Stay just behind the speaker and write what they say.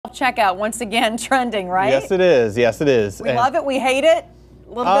self-checkout once again trending, right? Yes, it is. Yes, it is. We love it. We hate it.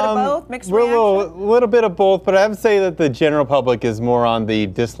 A little bit of both, mixed reaction? We're a little bit of both, but I would say that the general public is more on the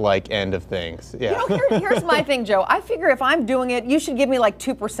dislike end of things. Yeah. You know, here's my thing, Joe. I figure if I'm doing it, you should give me like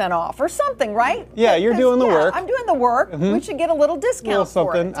 2% off or something, right? Yeah, you're doing the work. I'm doing the work. We should get a little discount a little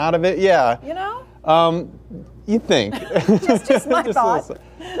for something it. out of it, yeah. You know? You think. just my thought.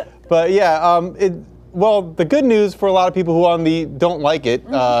 But yeah, well, the good news for a lot of people who don't like it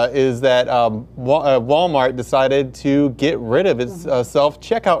is that Walmart decided to get rid of its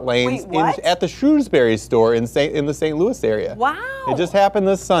self-checkout lanes at the Shrewsbury store in the St. Louis area. Wow. It just happened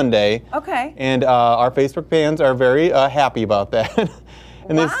this Sunday. Okay. And our Facebook fans are very happy about that.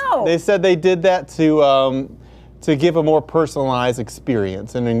 And wow. They said they did that to give a more personalized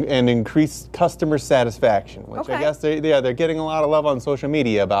experience and increase customer satisfaction, which I guess they're getting a lot of love on social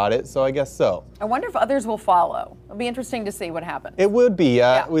media about it, so I guess so. I wonder if others will follow. It'll be interesting to see what happens. It would be.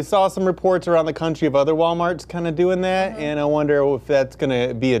 We saw some reports around the country of other Walmarts kind of doing that, and I wonder if that's going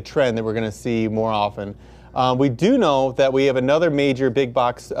to be a trend that we're going to see more often. We do know that we have another major big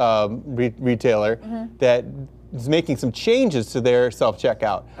box retailer that is making some changes to their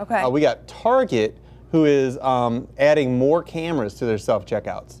self-checkout. Okay. We got Target, who is adding more cameras to their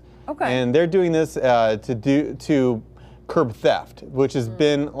self-checkouts. Okay. And they're doing this to curb theft, which has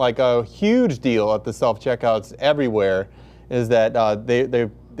been like a huge deal at the self-checkouts everywhere, is that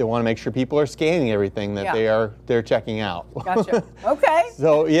they want to make sure people are scanning everything that they're checking out. Gotcha. Okay.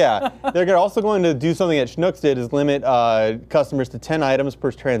 So yeah, they're also going to do something that Schnucks did, is limit customers to 10 items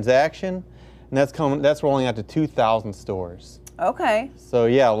per transaction, and that's rolling out to 2,000 stores. Okay. So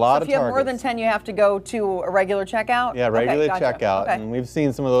yeah, a lot of If you have more targets. than 10, you have to go to a regular checkout? Yeah, regular checkout. Okay. And we've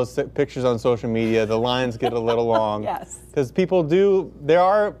seen some of those pictures on social media. The lines get a little long. Yes. Because people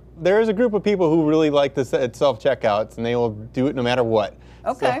there is a group of people who really like the self-checkouts, and they will do it no matter what.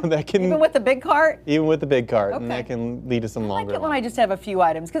 Okay. So that can, even with the big cart? Even with the big cart. Okay. And that can lead to some longer I like it when I just have a few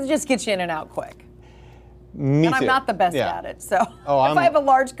items, because it just gets you in and out quick. Me and I'm too. not the best Yeah. at it, so if I'm- I have a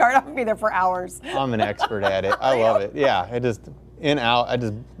large cart, I'll be there for hours. I'm an expert at it. I love it. Yeah, I just I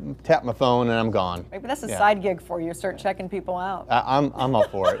just tap my phone and I'm gone. Right, but that's a side gig for you. Start checking people out. I'm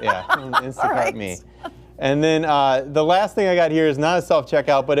up for it. Yeah, Instacart right. me. And then the last thing I got here is not a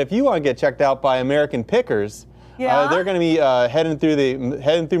self-checkout, but if you want to get checked out by AmericanPickers, they're going to be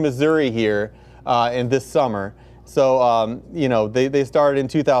heading through Missouri here in this summer. So you know, they started in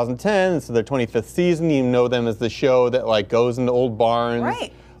 2010, so their 25th season. You know them as the show that like goes into old barns,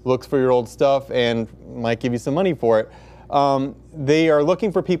 looks for your old stuff, and might give you some money for it. They are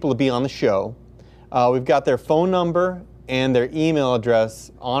looking for people to be on the show. We've got their phone number and their email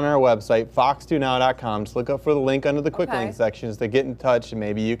address on our website, fox2now.com. Just look up for the link under the quick link sections to get in touch, and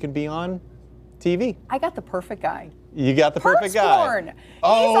maybe you can be on TV. I got the perfect guy. You got the perfect guy.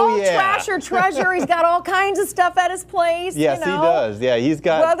 Oh, he's all trash or treasure. He's got all kinds of stuff at his place. Yes, you know? he does. Yeah, he's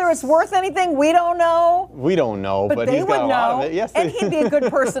got. Whether it's worth anything, we don't know. We don't know, but they he's got would a lot of it. Yes, and he'd be a good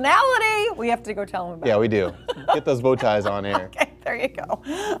personality. We have to go tell him about it. Yeah, we do. Get those bow ties on air. Okay, there you go.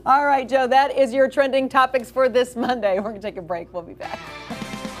 All right, Joe, that is your trending topics for this Monday. We're going to take a break. We'll be back.